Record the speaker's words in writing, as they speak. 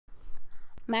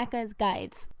Macca's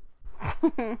Guides.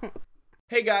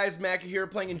 Hey guys, Macca here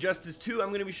playing Injustice 2. I'm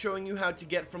going to be showing you how to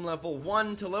get from level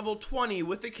 1 to level 20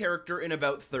 with a character in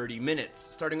about 30 minutes.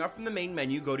 Starting off from the main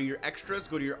menu, go to your extras,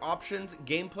 go to your options,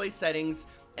 gameplay settings,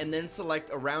 and then select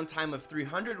a round time of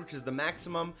 300, which is the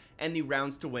maximum, and the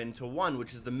rounds to win to 1,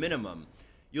 which is the minimum.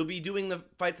 You'll be doing the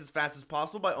fights as fast as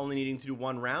possible by only needing to do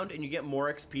one round, and you get more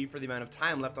XP for the amount of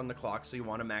time left on the clock, so you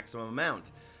want a maximum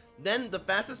amount. Then, the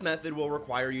fastest method will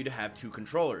require you to have 2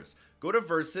 controllers. Go to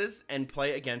Versus and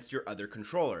play against your other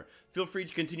controller. Feel free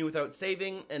to continue without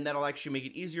saving, and that'll actually make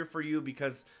it easier for you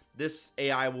because this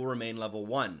AI will remain level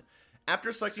 1.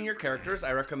 After selecting your characters,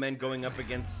 I recommend going up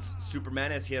against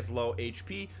Superman as he has low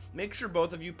HP. Make sure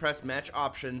both of you press match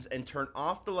options and turn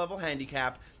off the level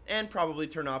handicap, and probably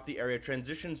turn off the area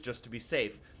transitions just to be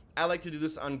safe. I like to do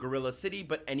this on Gorilla City,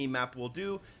 but any map will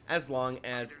do as long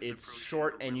as it's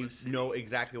short and you know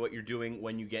exactly what you're doing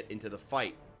when you get into the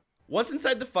fight. Once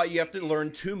inside the fight, you have to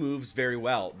learn 2 moves very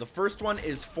well. The first one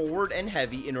is forward and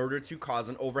heavy in order to cause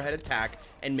an overhead attack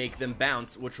and make them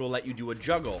bounce, which will let you do a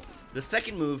juggle. The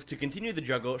second move to continue the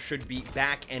juggle should be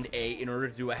back and A in order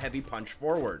to do a heavy punch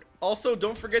forward. Also,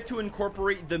 don't forget to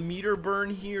incorporate the meter burn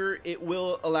here. It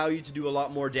will allow you to do a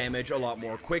lot more damage a lot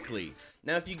more quickly.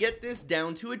 Now, if you get this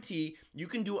down to a T, you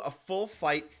can do a full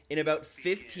fight in about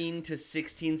 15 to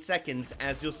 16 seconds,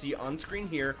 as you'll see on screen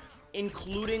here,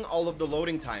 including all of the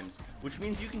loading times, which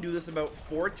means you can do this about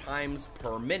 4 times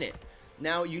per minute.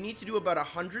 Now, you need to do about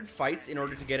 100 fights in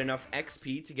order to get enough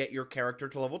XP to get your character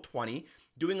to level 20.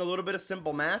 Doing a little bit of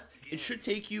simple math, it should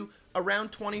take you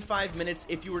around 25 minutes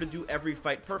if you were to do every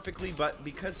fight perfectly, but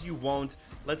because you won't,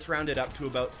 let's round it up to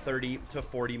about 30 to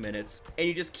 40 minutes. And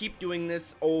you just keep doing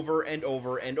this over and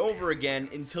over and over again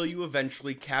until you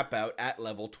eventually cap out at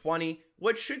level 20,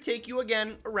 which should take you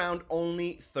again around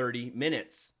only 30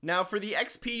 minutes. Now for the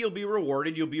XP you'll be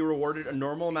rewarded a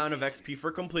normal amount of XP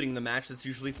for completing the match, that's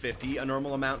usually 50, a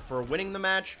normal amount for winning the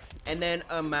match, and then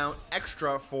an amount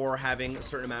extra for having a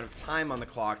certain amount of time on the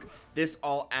clock. This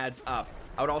all adds up.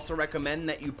 I would also recommend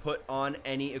that you put on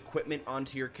any equipment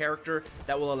onto your character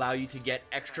that will allow you to get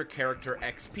extra character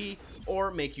XP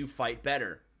or make you fight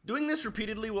better. Doing this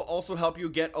repeatedly will also help you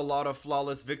get a lot of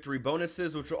flawless victory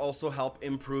bonuses, which will also help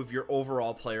improve your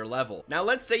overall player level. Now,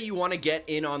 let's say you want to get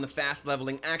in on the fast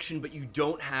leveling action, but you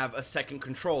don't have a second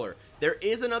controller. There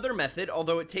is another method,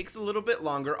 although it takes a little bit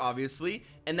longer, obviously,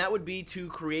 and that would be to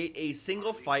create a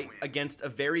single fight against a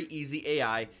very easy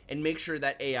AI and make sure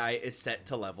that AI is set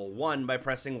to level 1 by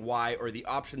pressing Y or the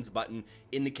options button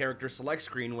in the character select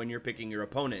screen when you're picking your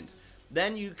opponent.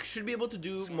 Then you should be able to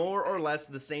do more or less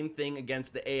the same thing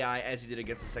against the AI as you did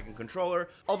against a second controller,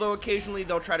 although occasionally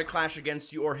they'll try to clash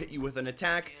against you or hit you with an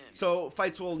attack, so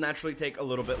fights will naturally take a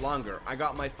little bit longer. I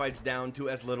got my fights down to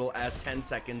as little as 10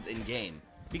 seconds in game.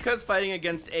 Because fighting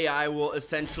against AI will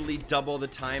essentially double the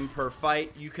time per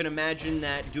fight, you can imagine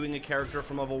that doing a character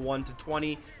from level 1 to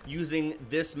 20 using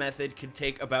this method could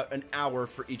take about an hour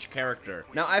for each character.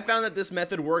 Now, I found that this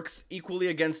method works equally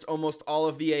against almost all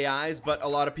of the AIs, but a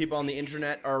lot of people on the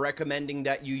internet are recommending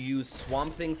that you use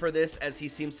Swamp Thing for this, as he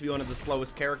seems to be one of the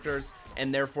slowest characters,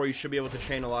 and therefore you should be able to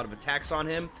chain a lot of attacks on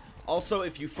him. Also,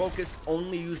 if you focus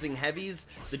only using heavies,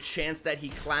 the chance that he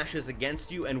clashes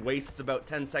against you and wastes about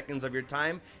 10 seconds of your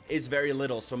time is very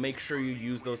little, so make sure you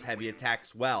use those heavy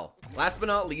attacks well. Last but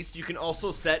not least, you can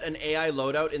also set an AI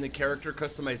loadout in the character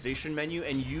customization menu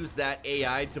and use that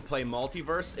AI to play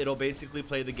multiverse. It'll basically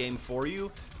play the game for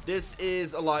you. This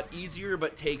is a lot easier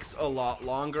but takes a lot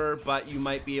longer, but you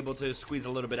might be able to squeeze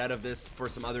a little bit out of this for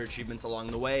some other achievements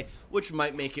along the way, which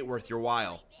might make it worth your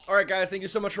while. Alright guys, thank you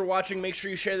so much for watching. Make sure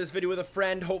you share this video with a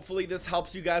friend. Hopefully this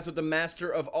helps you guys with the Master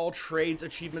of All Trades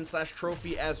achievement /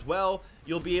 trophy as well.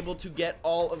 You'll be able to get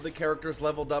all of the characters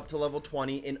leveled up to level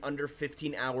 20 in under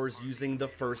 15 hours using the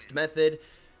first method.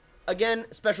 Again,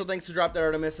 special thanks to Drop Dead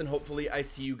Artemis, and hopefully I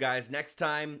see you guys next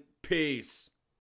time. Peace.